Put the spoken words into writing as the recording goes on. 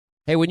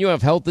Hey, when you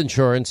have health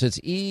insurance, it's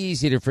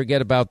easy to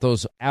forget about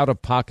those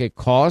out-of-pocket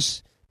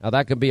costs. Now,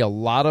 that can be a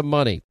lot of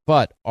money,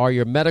 but are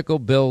your medical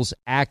bills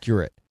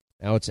accurate?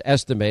 Now, it's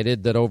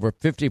estimated that over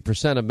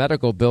 50% of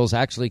medical bills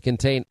actually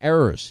contain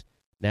errors.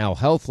 Now,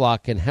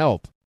 HealthLock can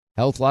help.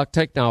 HealthLock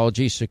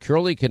technology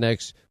securely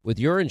connects with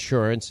your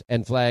insurance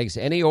and flags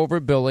any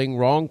overbilling,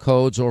 wrong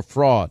codes, or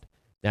fraud.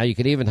 Now, you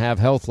can even have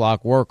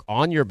HealthLock work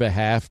on your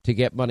behalf to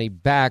get money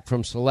back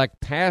from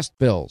select past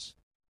bills.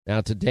 Now,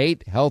 to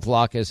date,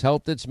 HealthLock has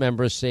helped its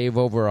members save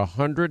over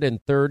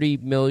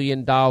 $130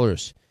 million.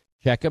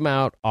 Check them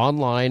out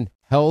online,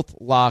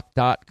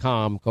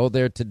 healthlock.com. Go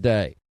there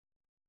today.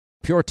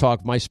 Pure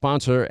Talk, my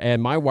sponsor and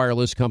my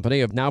wireless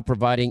company, are now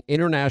providing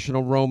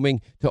international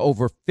roaming to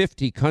over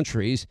 50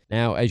 countries.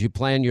 Now, as you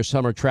plan your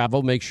summer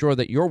travel, make sure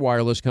that your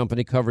wireless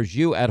company covers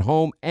you at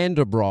home and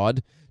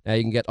abroad. Now,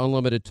 you can get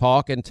unlimited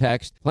talk and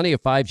text, plenty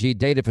of 5G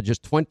data for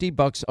just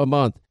 $20 a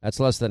month.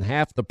 That's less than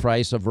half the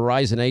price of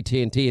Verizon,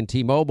 AT&T, and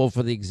T-Mobile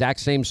for the exact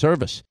same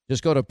service.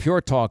 Just go to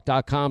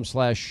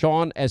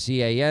puretalk.com/Sean,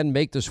 S-E-A-N.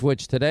 Make the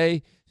switch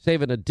today.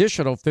 Save an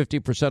additional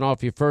 50%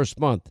 off your first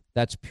month.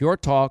 That's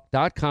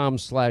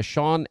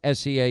puretalk.com/Sean,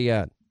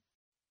 S-E-A-N.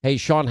 Hey,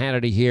 Sean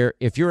Hannity here.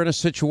 If you're in a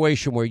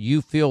situation where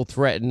you feel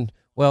threatened,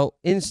 well,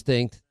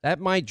 instinct, that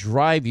might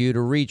drive you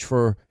to reach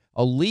for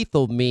a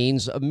lethal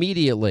means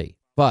immediately.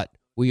 But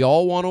we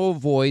all want to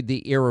avoid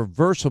the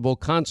irreversible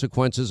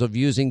consequences of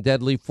using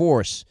deadly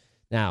force.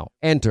 Now,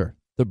 enter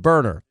the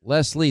Burner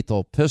Less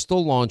Lethal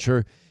Pistol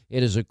Launcher.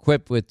 It is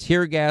equipped with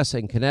tear gas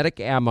and kinetic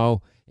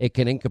ammo. It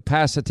can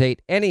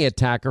incapacitate any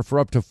attacker for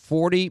up to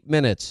 40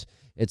 minutes.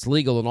 It's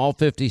legal in all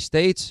 50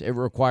 states. It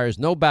requires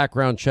no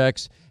background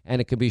checks, and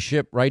it can be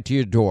shipped right to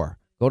your door.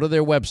 Go to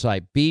their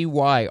website,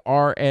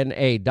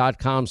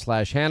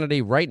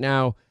 byrna.com/Hannity right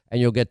now,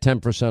 and you'll get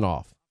 10%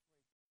 off.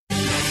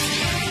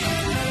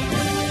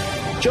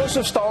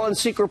 Joseph Stalin's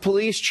secret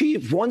police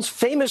chief once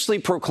famously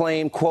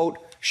proclaimed, quote,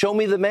 "Show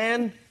me the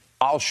man,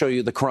 I'll show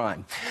you the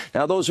crime."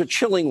 Now, those are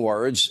chilling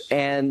words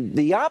and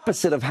the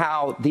opposite of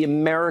how the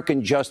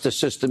American justice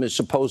system is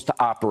supposed to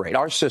operate.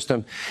 Our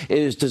system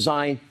is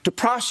designed to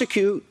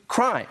prosecute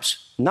crimes,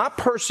 not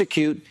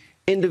persecute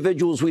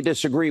individuals we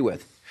disagree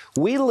with.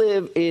 We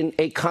live in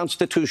a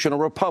constitutional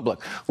republic.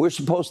 We're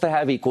supposed to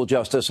have equal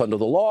justice under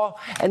the law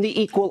and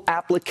the equal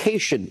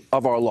application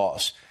of our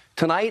laws.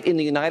 Tonight in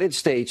the United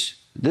States,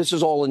 this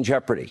is all in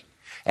jeopardy.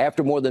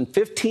 After more than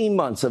 15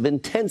 months of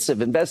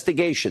intensive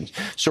investigations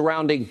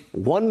surrounding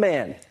one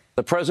man,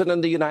 the President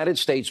of the United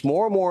States,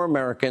 more and more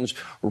Americans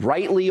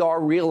rightly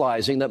are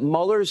realizing that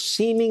Mueller's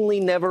seemingly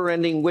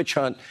never-ending witch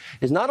hunt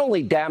is not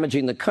only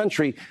damaging the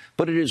country,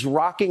 but it is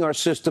rocking our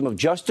system of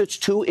justice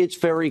to its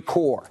very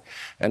core.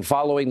 And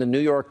following the New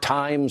York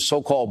Times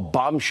so-called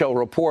bombshell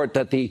report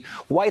that the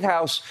White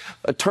House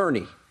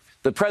attorney,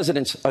 the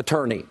president's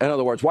attorney, in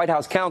other words, White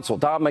House counsel,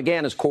 Don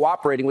McGahn, is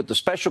cooperating with the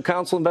special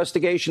counsel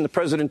investigation. The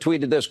president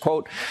tweeted this,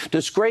 quote,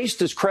 "Disgraced,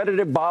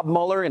 discredited Bob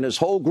Mueller and his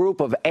whole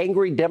group of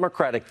angry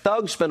Democratic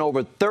thugs spent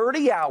over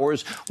 30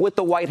 hours with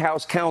the White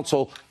House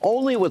counsel,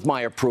 only with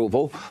my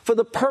approval, for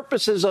the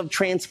purposes of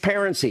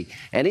transparency.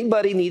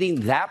 Anybody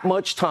needing that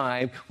much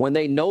time when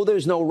they know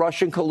there's no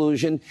Russian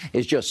collusion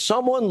is just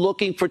someone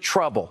looking for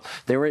trouble.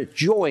 They're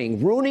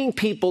enjoying ruining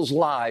people's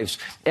lives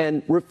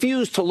and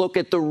refuse to look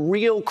at the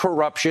real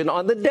corruption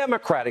on the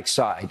Democratic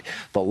side,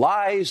 the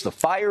lies, the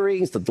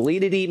firings, the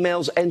deleted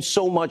emails, and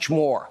so much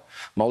more.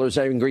 Mueller's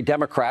angry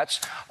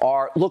Democrats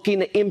are looking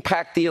to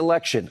impact the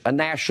election, a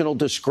national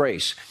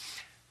disgrace.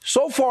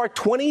 So far,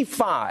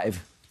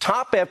 25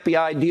 top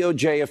FBI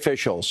DOJ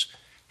officials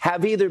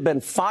have either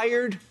been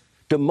fired,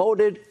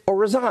 demoted, or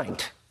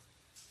resigned.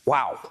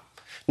 Wow.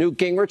 Newt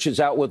Gingrich is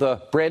out with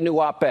a brand new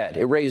op-ed.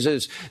 It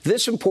raises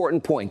this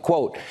important point,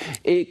 quote,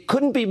 "It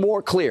couldn't be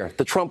more clear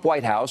the Trump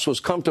White House was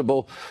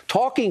comfortable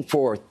talking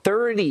for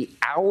 30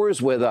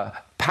 hours with a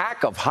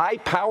pack of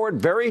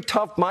high-powered, very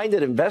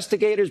tough-minded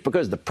investigators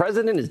because the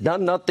president has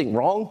done nothing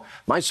wrong."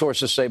 My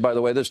sources say, by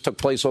the way, this took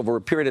place over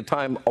a period of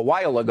time a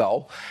while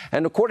ago.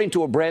 And according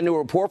to a brand new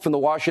report from the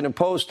Washington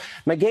Post,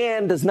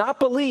 McGahn does not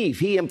believe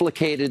he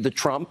implicated the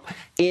Trump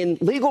in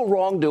legal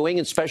wrongdoing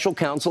in special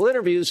counsel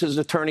interviews, his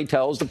attorney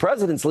tells the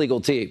president's legal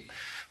team.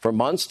 For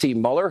months,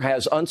 Team Mueller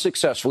has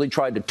unsuccessfully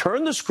tried to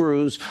turn the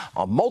screws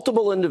on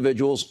multiple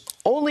individuals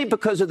only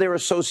because of their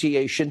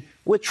association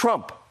with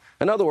Trump.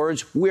 In other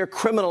words, we're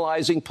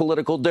criminalizing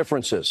political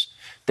differences.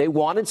 They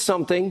wanted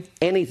something,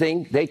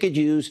 anything they could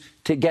use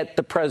to get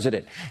the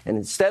president. And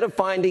instead of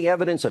finding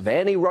evidence of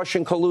any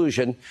Russian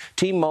collusion,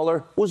 Team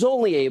Mueller was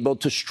only able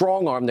to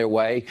strong-arm their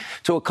way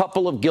to a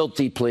couple of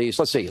guilty pleas.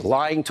 Let's see,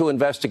 lying to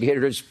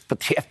investigators, but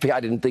the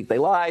FBI didn't think they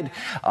lied.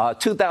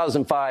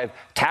 2005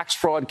 tax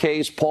fraud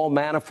case, Paul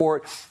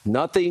Manafort,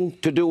 nothing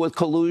to do with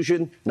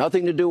collusion,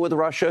 nothing to do with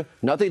Russia,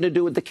 nothing to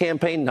do with the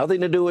campaign,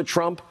 nothing to do with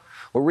Trump.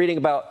 We're reading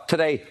about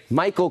today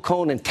Michael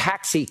Cohen and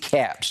taxi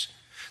cabs.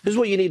 This is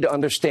what you need to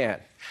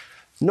understand.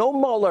 No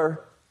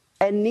Mueller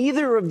and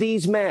neither of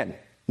these men,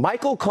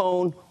 Michael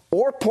Cohen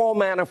or Paul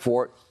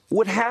Manafort,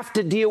 would have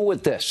to deal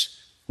with this.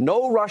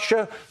 No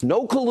Russia,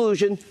 no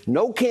collusion,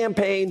 no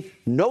campaign,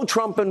 no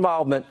Trump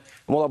involvement.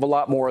 And we'll have a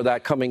lot more of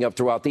that coming up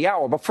throughout the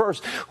hour. But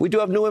first, we do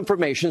have new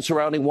information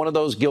surrounding one of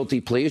those guilty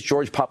pleas,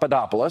 George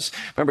Papadopoulos.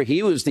 Remember,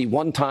 he was the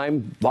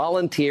one-time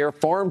volunteer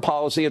foreign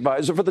policy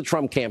advisor for the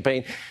Trump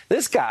campaign.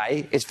 This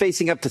guy is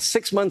facing up to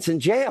 6 months in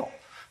jail.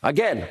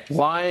 Again,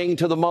 lying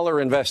to the Mueller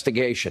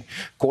investigation.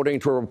 According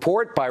to a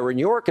report by New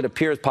York, it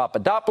appears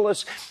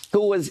Papadopoulos,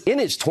 who was in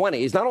his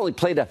 20s, not only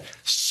played a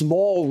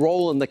small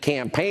role in the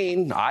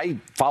campaign. I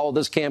followed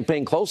this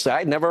campaign closely.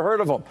 I'd never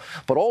heard of him,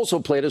 but also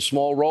played a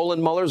small role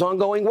in Mueller's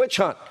ongoing witch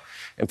hunt.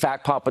 In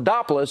fact,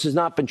 Papadopoulos has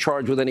not been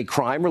charged with any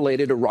crime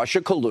related to Russia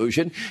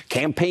collusion,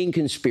 campaign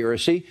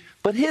conspiracy,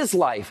 but his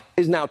life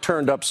is now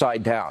turned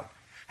upside down.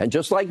 And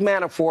just like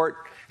Manafort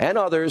and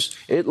others,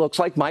 it looks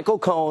like Michael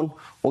Cohen.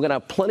 We're going to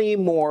have plenty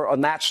more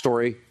on that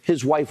story.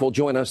 His wife will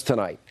join us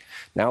tonight.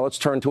 Now let's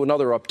turn to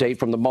another update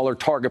from the Mueller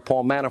target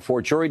Paul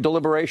Manafort. Jury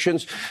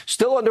deliberations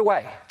still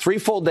underway. 3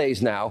 full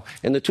days now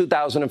in the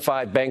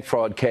 2005 bank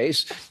fraud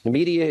case. The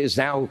media is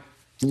now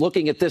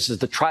looking at this as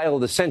the trial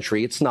of the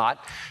century. It's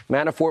not.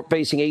 Manafort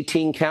facing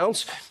 18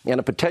 counts and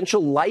a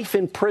potential life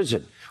in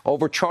prison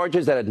over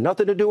charges that had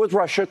nothing to do with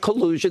Russia,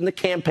 collusion, the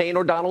campaign,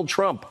 or Donald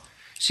Trump.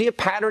 See a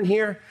pattern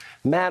here?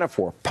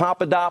 Manafort,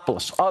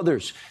 Papadopoulos,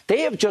 others,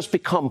 they have just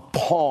become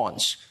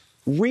pawns,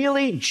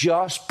 really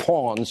just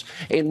pawns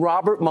in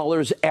Robert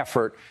Mueller's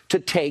effort to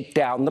take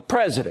down the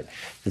president.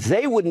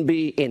 They wouldn't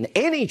be in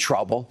any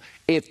trouble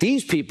if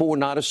these people were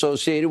not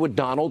associated with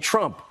Donald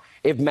Trump,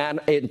 if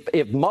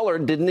Mueller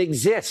didn't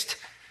exist.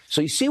 So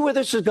you see where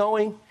this is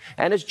going?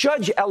 And as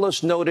Judge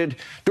Ellis noted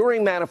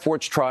during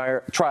Manafort's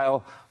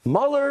trial,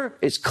 Mueller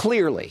is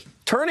clearly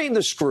turning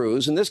the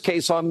screws, in this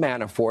case on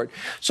Manafort,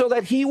 so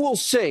that he will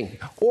sing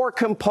or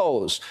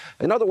compose.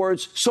 In other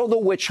words, so the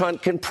witch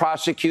hunt can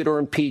prosecute or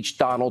impeach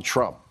Donald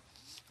Trump.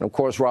 And of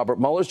course, Robert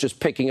Mueller's just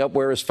picking up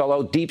where his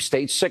fellow deep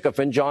state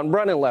sycophant John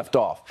Brennan left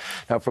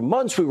off. Now, for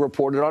months, we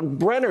reported on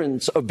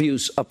Brennan's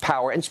abuse of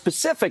power and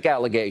specific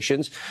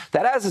allegations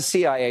that as a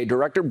CIA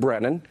director,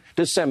 Brennan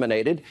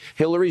disseminated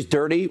Hillary's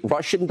dirty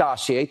Russian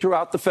dossier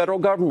throughout the federal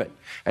government.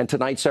 And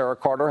tonight, Sarah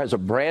Carter has a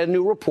brand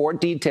new report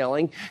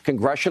detailing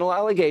congressional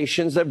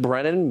allegations that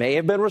Brennan may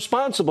have been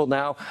responsible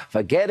now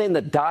for getting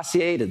the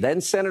dossier to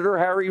then Senator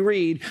Harry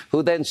Reid,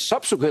 who then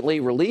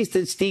subsequently released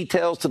its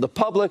details to the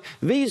public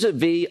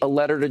vis-a-vis a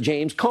letter to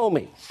James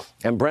Comey.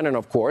 And Brennan,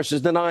 of course,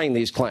 is denying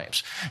these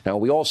claims. Now,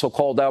 we also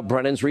called out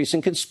Brennan's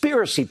recent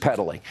conspiracy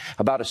peddling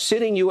about a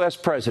sitting U.S.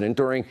 president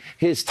during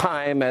his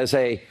time as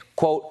a,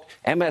 quote,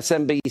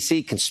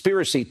 MSNBC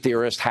conspiracy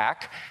theorist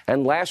hack.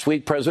 And last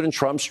week, President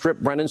Trump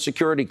stripped Brennan's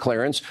security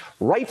clearance,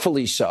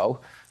 rightfully so,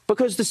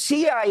 because the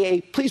CIA,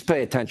 please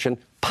pay attention,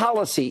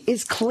 policy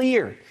is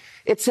clear.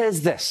 It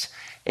says this: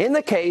 in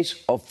the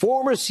case of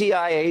former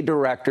CIA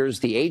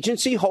directors, the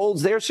agency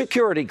holds their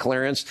security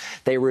clearance.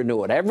 They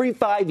renew it every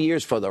 5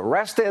 years for the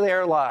rest of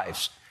their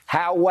lives.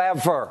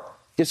 However,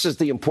 this is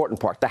the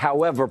important part, the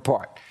however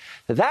part.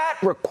 That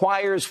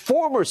requires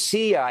former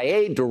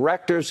CIA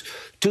directors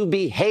to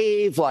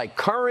behave like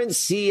current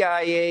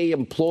CIA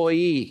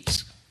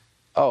employees.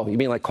 Oh, you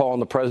mean like calling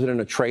the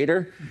president a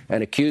traitor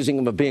and accusing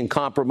him of being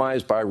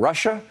compromised by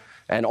Russia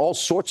and all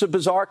sorts of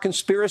bizarre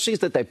conspiracies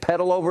that they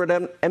peddle over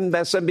at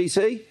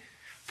MSNBC?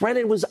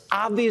 Brennan was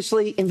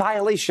obviously in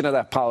violation of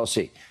that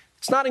policy.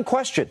 It's not in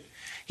question.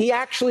 He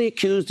actually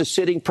accused the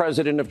sitting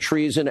president of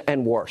treason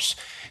and worse.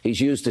 He's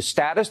used his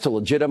status to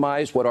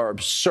legitimize what are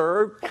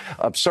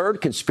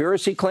absurd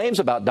conspiracy claims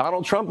about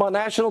Donald Trump on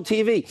national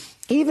TV.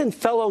 Even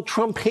fellow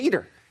Trump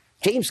hater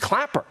James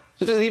Clapper,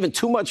 this is even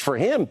too much for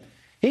him.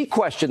 He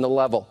questioned the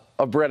level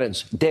of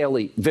Brennan's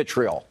daily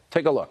vitriol.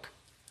 Take a look.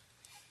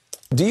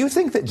 Do you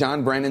think that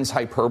John Brennan's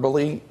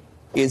hyperbole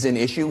is an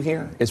issue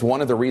here? Is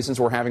one of the reasons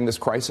we're having this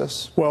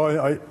crisis?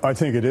 Well, I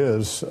think it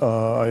is.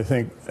 I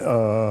think,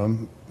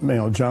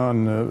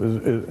 John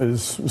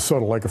is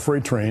sort of like a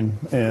freight train,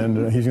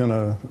 and he's going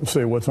to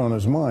say what's on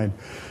his mind.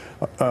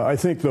 I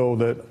think, though,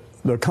 that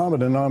the common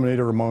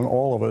denominator among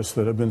all of us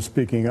that have been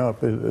speaking up,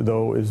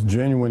 though, is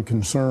genuine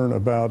concern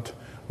about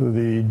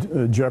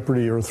the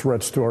jeopardy or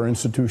threats to our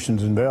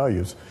institutions and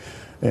values.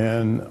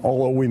 And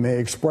although we may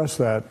express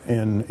that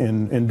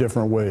in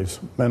different ways,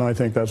 and I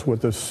think that's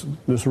what this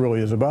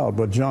really is about.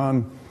 But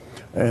John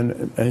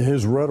and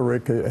his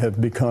rhetoric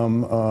have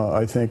become,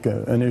 I think,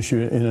 an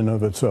issue in and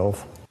of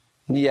itself.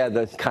 Yeah,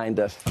 that's kind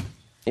of.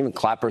 Even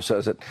Clapper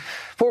says it.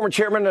 Former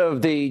chairman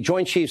of the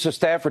Joint Chiefs of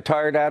Staff,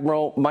 retired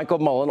Admiral Michael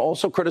Mullen,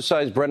 also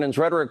criticized Brennan's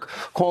rhetoric,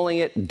 calling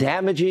it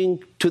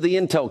damaging to the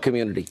intel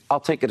community.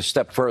 I'll take it a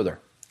step further.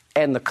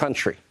 And the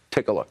country.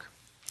 Take a look.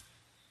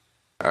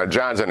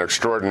 John's an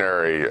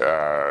extraordinary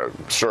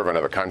servant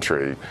of the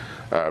country,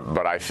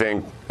 but I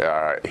think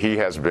he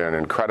has been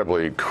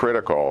incredibly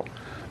critical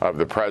of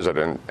the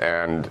president,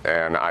 and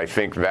I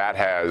think that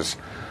has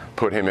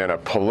put him in a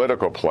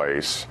political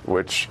place,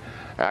 which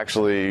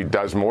actually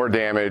does more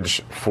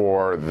damage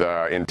for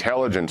the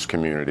intelligence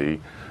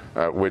community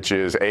which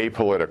is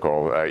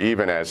apolitical,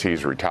 even as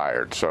he's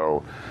retired.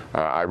 So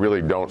I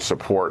really don't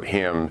support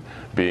him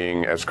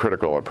being as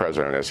critical a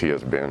president as he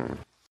has been.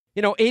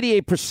 You know,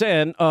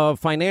 88% of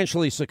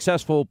financially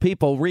successful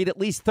people read at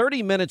least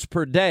 30 minutes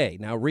per day.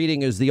 Now,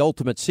 reading is the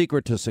ultimate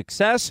secret to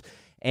success,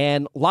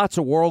 and lots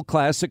of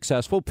world-class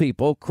successful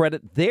people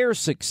credit their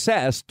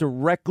success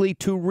directly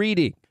to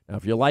reading. Now,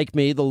 if you're like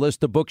me, the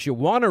list of books you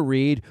want to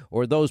read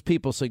or those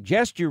people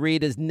suggest you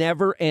read is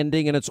never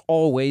ending, and it's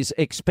always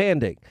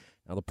expanding.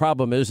 Now, the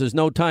problem is there's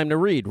no time to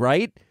read,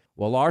 right?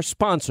 Well, our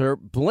sponsor,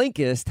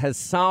 Blinkist, has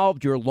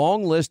solved your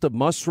long list of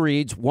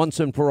must-reads once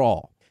and for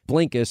all.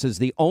 Blinkist is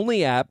the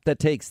only app that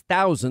takes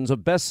thousands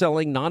of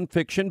best-selling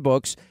nonfiction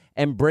books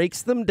and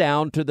breaks them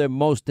down to their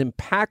most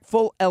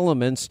impactful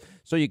elements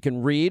so you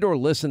can read or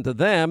listen to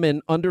them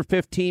in under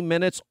 15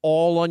 minutes,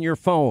 all on your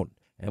phone.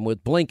 And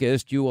with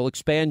Blinkist, you will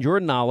expand your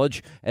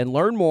knowledge and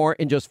learn more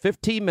in just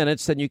 15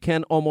 minutes than you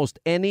can almost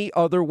any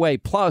other way.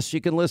 Plus,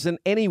 you can listen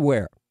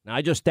anywhere. Now,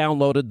 I just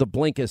downloaded the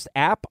Blinkist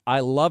app.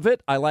 I love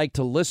it. I like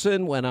to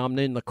listen when I'm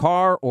in the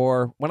car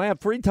or when I have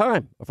free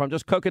time. If I'm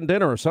just cooking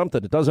dinner or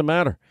something, it doesn't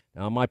matter.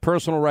 Now, my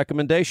personal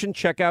recommendation,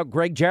 check out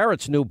Greg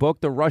Jarrett's new book,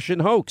 The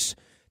Russian Hoax.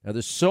 Now,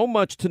 there's so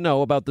much to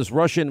know about this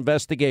Russian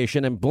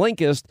investigation, and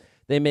Blinkist,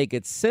 they make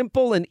it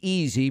simple and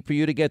easy for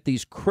you to get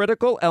these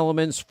critical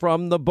elements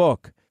from the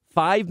book.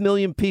 5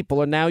 million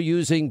people are now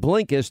using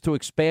Blinkist to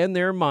expand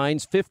their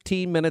minds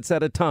 15 minutes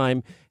at a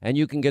time, and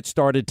you can get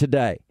started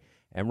today.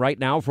 And right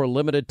now, for a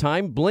limited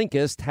time,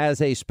 Blinkist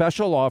has a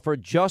special offer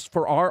just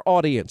for our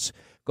audience.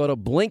 Go to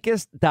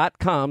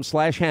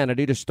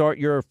Blinkist.com/Hannity to start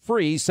your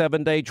free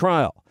 7-day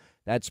trial.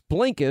 That's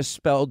Blinkist,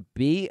 spelled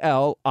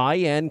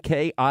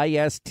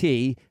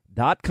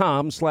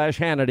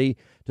Blinkist.com/Hannity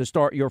to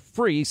start your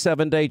free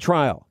 7-day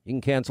trial. You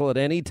can cancel at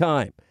any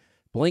time.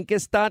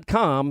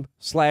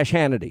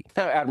 Blinkist.com/Hannity.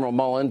 Now, Admiral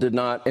Mullen did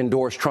not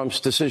endorse Trump's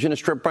decision to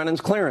strip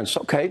Brennan's clearance.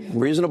 Okay,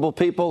 reasonable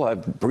people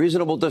have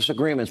reasonable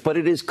disagreements, but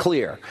it is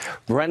clear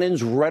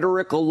Brennan's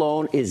rhetoric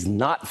alone is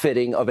not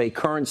fitting of a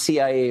current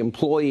CIA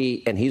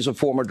employee, and he's a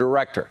former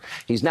director.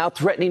 He's now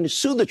threatening to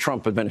sue the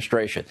Trump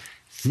administration.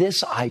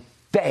 This, I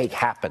beg,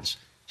 happens.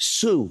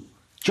 Sue.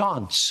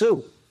 John,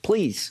 sue.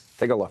 Please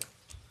take a look.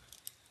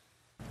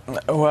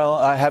 Well,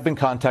 I have been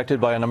contacted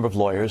by a number of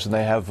lawyers, and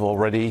they have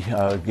already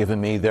given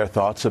me their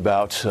thoughts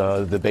about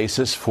the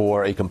basis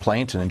for a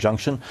complaint, an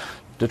injunction,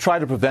 to try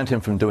to prevent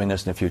him from doing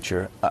this in the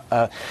future.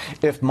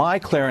 If my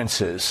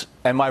clearances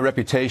and my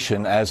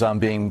reputation, as I'm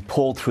being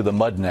pulled through the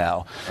mud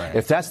now, right,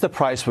 if that's the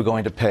price we're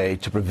going to pay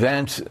to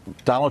prevent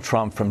Donald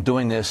Trump from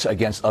doing this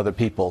against other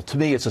people, to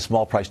me, it's a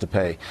small price to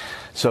pay.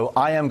 So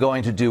I am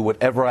going to do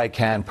whatever I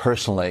can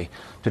personally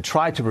to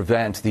try to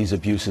prevent these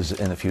abuses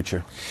in the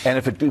future. And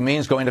if it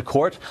means going to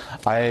court,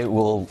 I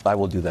will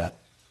do that.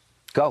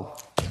 Go.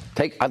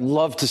 I'd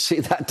love to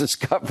see that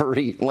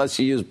discovery, unless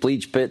you use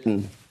bleach pit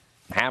and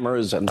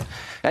hammers. And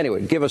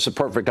anyway, give us a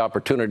perfect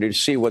opportunity to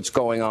see what's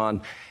going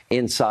on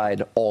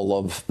inside all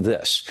of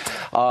this.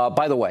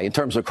 By the way, in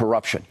terms of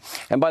corruption,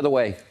 and by the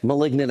way,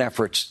 malignant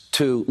efforts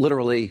to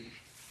literally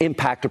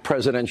impact a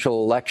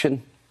presidential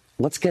election,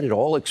 let's get it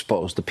all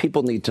exposed. The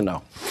people need to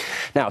know.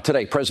 Now,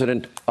 today,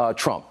 President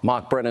Trump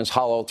mocked Brennan's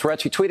hollow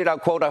threats. He tweeted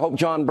out, quote, "I hope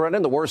John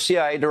Brennan, the worst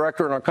CIA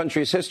director in our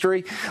country's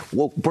history,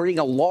 will bring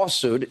a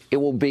lawsuit. It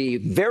will be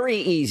very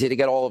easy to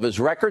get all of his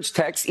records,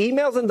 texts,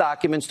 emails, and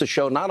documents to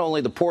show not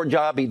only the poor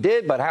job he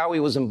did, but how he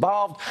was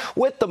involved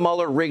with the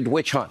Mueller rigged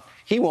witch hunt."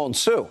 He won't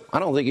sue. I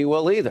don't think he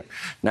will either.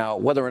 Now,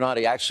 whether or not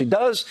he actually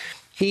does,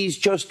 he's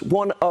just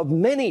one of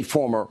many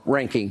former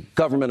ranking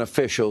government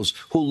officials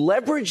who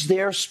leverage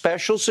their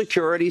special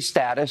security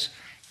status,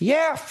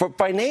 for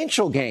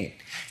financial gain.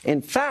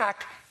 In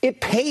fact,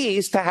 it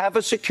pays to have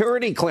a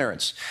security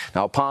clearance.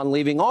 Now, upon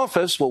leaving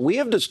office, what we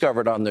have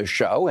discovered on this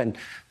show, and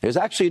there's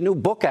actually a new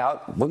book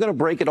out, we're going to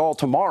break it all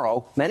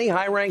tomorrow, many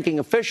high-ranking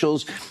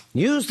officials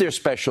use their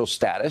special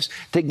status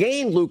to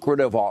gain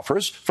lucrative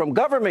offers from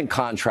government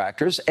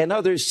contractors and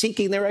others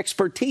seeking their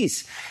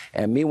expertise.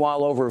 And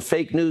meanwhile, over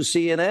fake news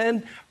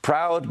CNN,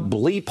 proud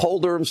bleep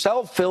holder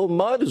himself, Phil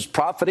Mudd, is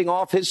profiting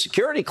off his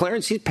security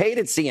clearance. He's paid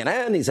at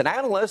CNN. He's an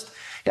analyst.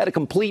 He had a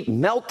complete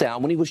meltdown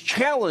when he was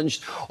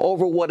challenged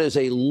over what is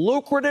a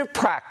lucrative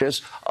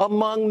practice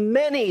among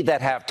many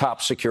that have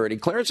top security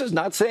clearances,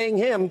 not saying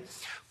him,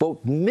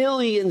 but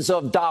millions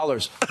of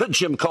dollars.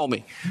 Jim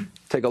Comey,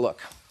 take a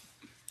look.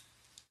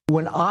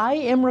 When I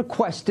am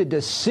requested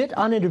to sit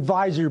on an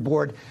advisory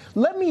board,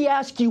 let me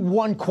ask you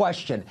one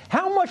question.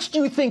 How much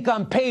do you think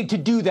I'm paid to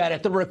do that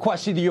at the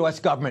request of the U.S.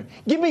 government?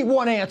 Give me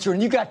one answer,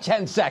 and you got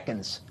 10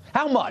 seconds.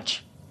 How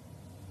much?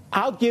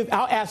 I'll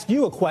ask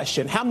you a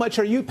question. How much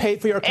are you paid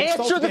for your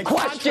consulting and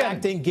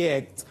contracting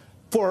gigs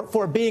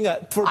for being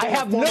a I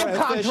have no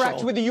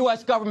contracts with the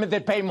U.S. government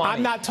that pay money.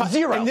 I'm not talking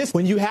zero.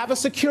 When you have a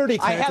security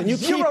clearance and you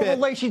keep it. I have zero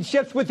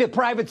relationships with the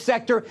private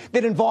sector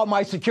that involve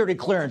my security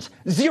clearance.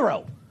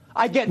 Zero.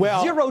 I get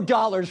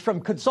 $0 from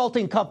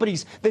consulting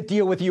companies that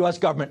deal with the U.S.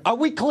 government. Are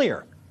we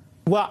clear?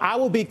 Well, I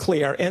will be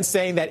clear in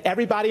saying that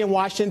everybody in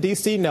Washington,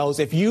 D.C. knows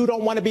if you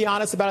don't want to be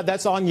honest about it,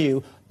 that's on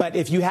you. But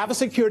if you have a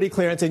security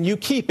clearance and you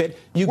keep it,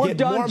 you get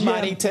more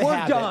money to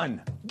have it. We're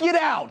done. Get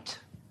out.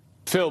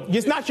 Phil,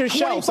 It's not your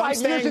show, so I'm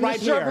staying right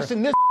here.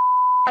 And this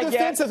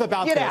defensive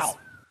about Get this. out.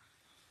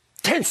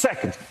 10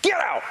 seconds. Get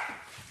out.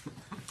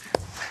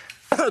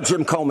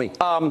 Jim Comey.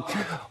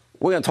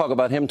 We're going to talk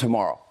about him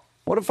tomorrow.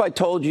 What if I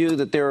told you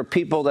that there are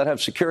people that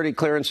have security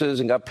clearances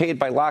and got paid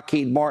by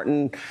Lockheed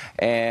Martin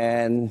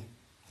and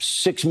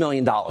 $6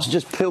 million,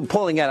 just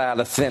pulling it out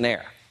of thin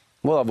air?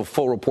 We'll have a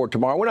full report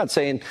tomorrow. We're not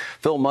saying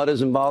Phil Mudd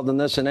is involved in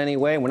this in any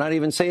way. We're not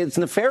even saying it's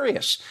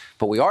nefarious.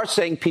 But we are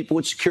saying people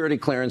with security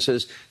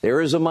clearances,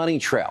 there is a money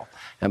trail.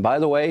 And by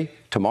the way,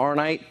 tomorrow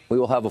night, we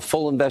will have a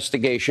full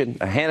investigation,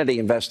 a Hannity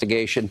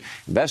investigation.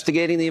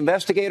 Investigating the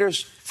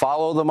investigators,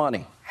 follow the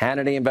money.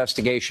 Hannity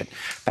investigation.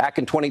 Back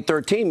in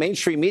 2013,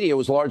 mainstream media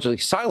was largely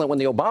silent when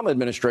the Obama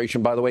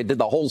administration, by the way, did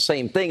the whole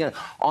same thing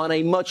on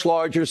a much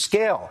larger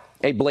scale,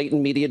 a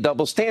blatant media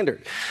double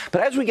standard.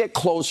 But as we get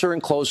closer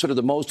and closer to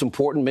the most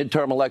important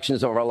midterm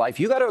elections of our life,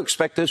 you got to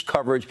expect this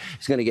coverage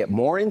is going to get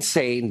more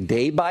insane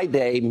day by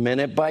day,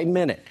 minute by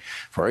minute.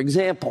 For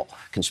example,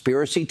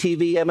 Conspiracy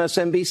TV,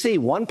 MSNBC,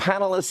 one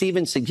panelist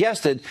even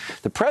suggested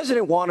the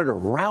president wanted to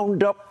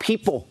round up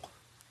people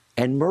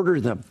and murder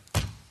them.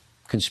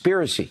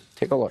 Conspiracy.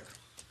 Take a look.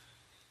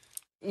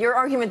 Your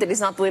argument that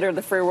he's not the leader of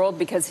the free world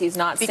because he's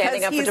not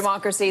standing up for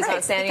democracy, he's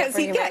not standing up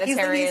for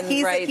humanitarian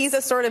rights. He's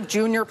a sort of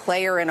junior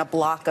player in a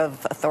block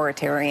of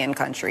authoritarian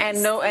countries.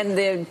 And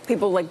the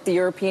people like the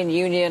European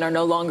Union are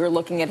no longer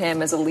looking at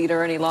him as a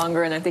leader any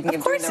longer, and they're thinking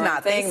of doing the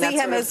right thing. They see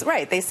him as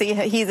right. They see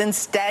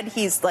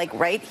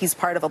he's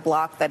part of a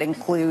bloc that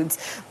includes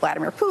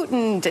Vladimir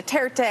Putin,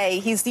 Duterte.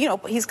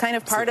 He's kind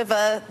of part of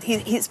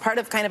he's part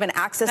of kind of an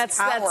Axis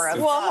power.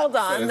 Hold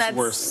on. It's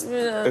worse.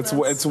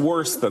 It's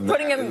worse than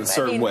that in a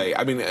certain way.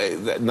 I mean,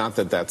 not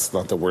that that's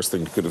not the worst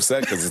thing you could have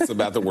said, because it's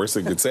about the worst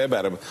thing you could say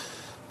about him.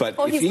 But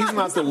if he's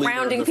not the leader,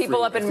 rounding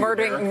people up and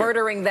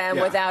murdering them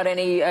without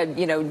any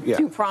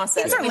due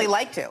process. He'd certainly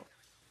like to.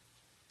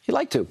 He'd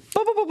like to.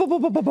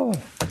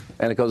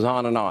 And it goes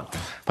on and on.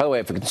 By the way,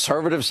 if a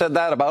conservative said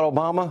that about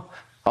Obama,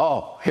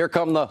 here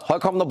come the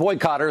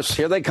boycotters.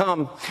 Here they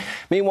come.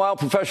 Meanwhile,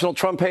 professional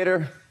Trump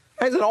hater,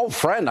 he's an old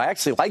friend. I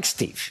actually like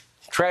Steve.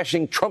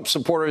 Trashing Trump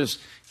supporters,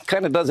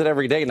 kind of does it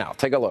every day now.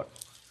 Take a look.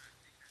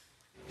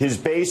 His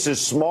base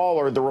is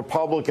smaller. The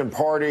Republican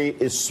Party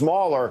is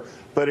smaller,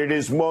 but it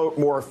is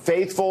more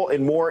faithful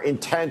and more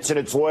intense in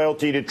its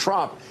loyalty to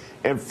Trump.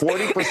 And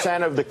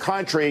 40% of the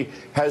country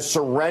has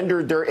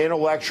surrendered their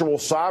intellectual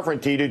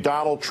sovereignty to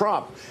Donald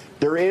Trump.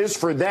 There is,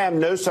 for them,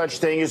 no such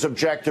thing as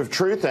objective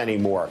truth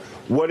anymore.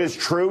 What is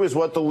true is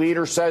what the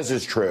leader says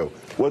is true,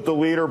 what the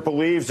leader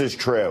believes is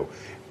true.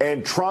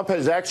 And Trump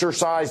has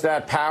exercised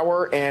that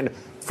power, and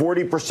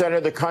 40%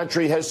 of the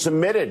country has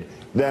submitted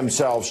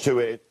themselves to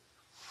it.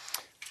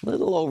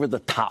 Little over the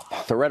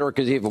top. The rhetoric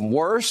is even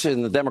worse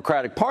in the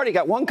Democratic Party.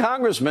 Got one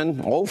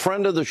congressman, old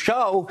friend of the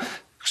show,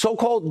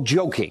 so-called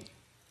joking.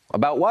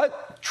 About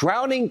what?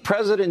 Drowning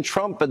President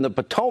Trump in the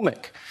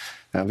Potomac.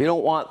 Now, if you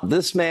don't want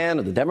this man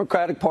or the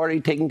Democratic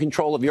Party taking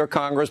control of your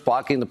Congress,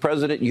 blocking the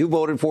president you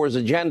voted for's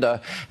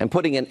agenda, and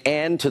putting an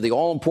end to the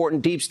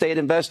all-important deep state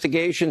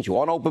investigations, you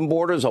want open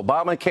borders,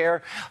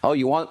 Obamacare,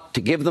 you want to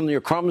give them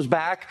your crumbs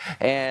back,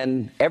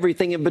 and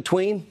everything in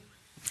between,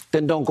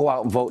 then don't go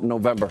out and vote in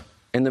November.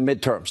 In the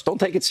midterms. Don't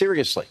take it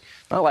seriously.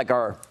 Not like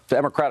our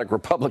Democratic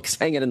Republic is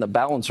hanging in the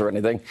balance or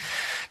anything.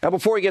 Now,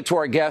 before we get to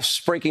our guests,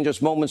 breaking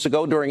just moments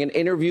ago during an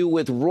interview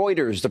with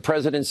Reuters, the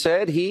president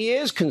said he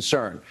is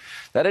concerned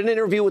that an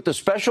interview with the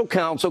special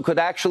counsel could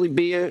actually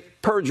be a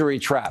perjury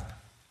trap.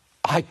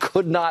 I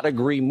could not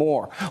agree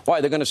more.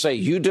 Why? They're going to say,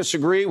 you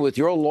disagree with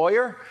your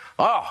lawyer?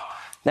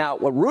 Now,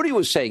 what Rudy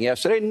was saying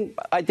yesterday,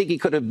 I think he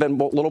could have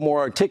been a little more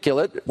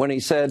articulate when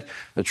he said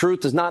the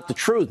truth is not the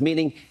truth,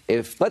 meaning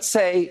if, let's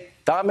say,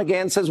 Don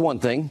McGahn says one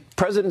thing,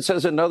 president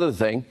says another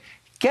thing,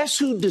 guess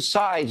who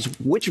decides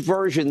which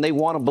version they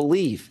want to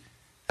believe?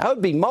 That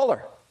would be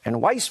Mueller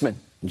and Weissman,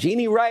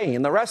 Jeannie Ray,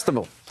 and the rest of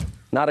them.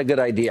 Not a good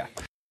idea.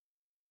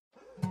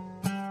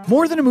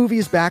 More Than a Movie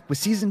is back with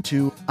Season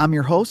 2. I'm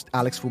your host,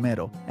 Alex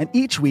Fumero, and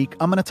each week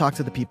I'm going to talk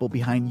to the people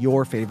behind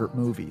your favorite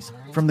movies.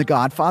 From The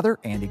Godfather,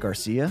 Andy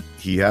Garcia.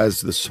 He has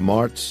the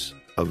smarts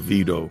of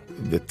Vito,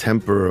 the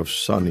temper of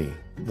Sonny,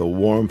 the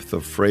warmth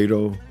of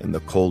Fredo, and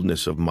the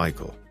coldness of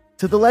Michael.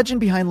 To the legend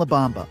behind La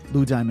Bamba,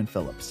 Lou Diamond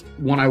Phillips.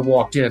 When I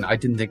walked in, I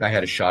didn't think I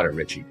had a shot at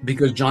Richie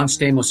because John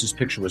Stamos'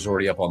 picture was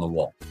already up on the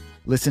wall.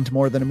 Listen to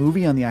More Than a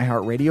Movie on the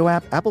iHeartRadio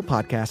app, Apple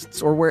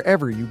Podcasts, or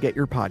wherever you get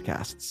your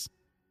podcasts.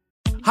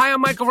 Hi,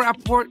 I'm Michael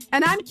Rappaport.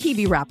 And I'm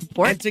Kibi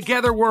Rappaport. And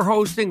together we're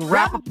hosting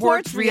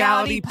Rappaport's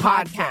Reality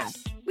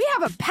Podcast. We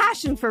have a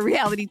passion for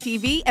reality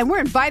TV, and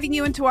we're inviting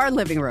you into our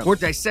living room. We're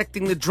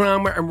dissecting the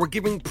drama, and we're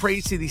giving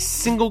praise to the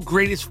single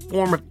greatest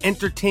form of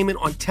entertainment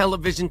on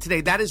television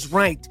today. That is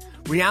right.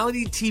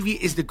 Reality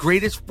TV is the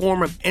greatest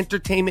form of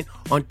entertainment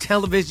on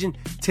television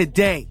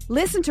today.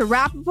 Listen to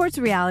Rappaport's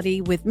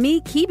Reality with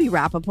me, Kibi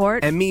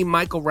Rappaport. And me,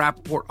 Michael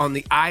Rappaport, on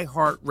the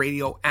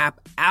iHeartRadio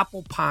app,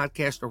 Apple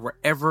Podcast, or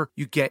wherever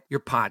you get your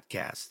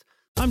podcast.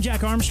 I'm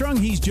Jack Armstrong.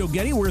 He's Joe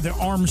Getty. We're the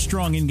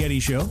Armstrong and Getty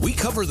Show. We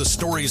cover the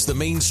stories the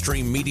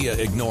mainstream media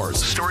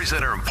ignores. Stories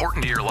that are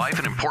important to your life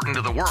and important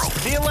to the world.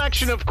 The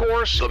election, of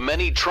course. The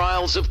many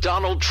trials of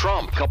Donald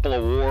Trump. Couple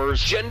of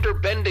wars.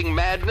 Gender-bending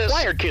madness.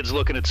 Why are kids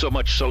looking at so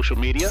much social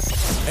media?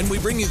 And we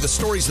bring you the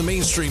stories the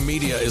mainstream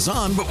media is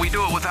on, but we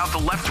do it without the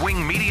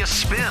left-wing media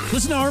spin.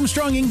 Listen to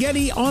Armstrong and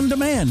Getty on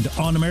demand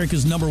on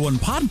America's #1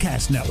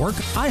 podcast network,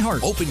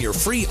 iHeart. Open your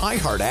free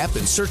iHeart app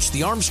and search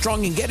the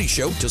Armstrong and Getty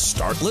Show to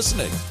start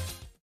listening.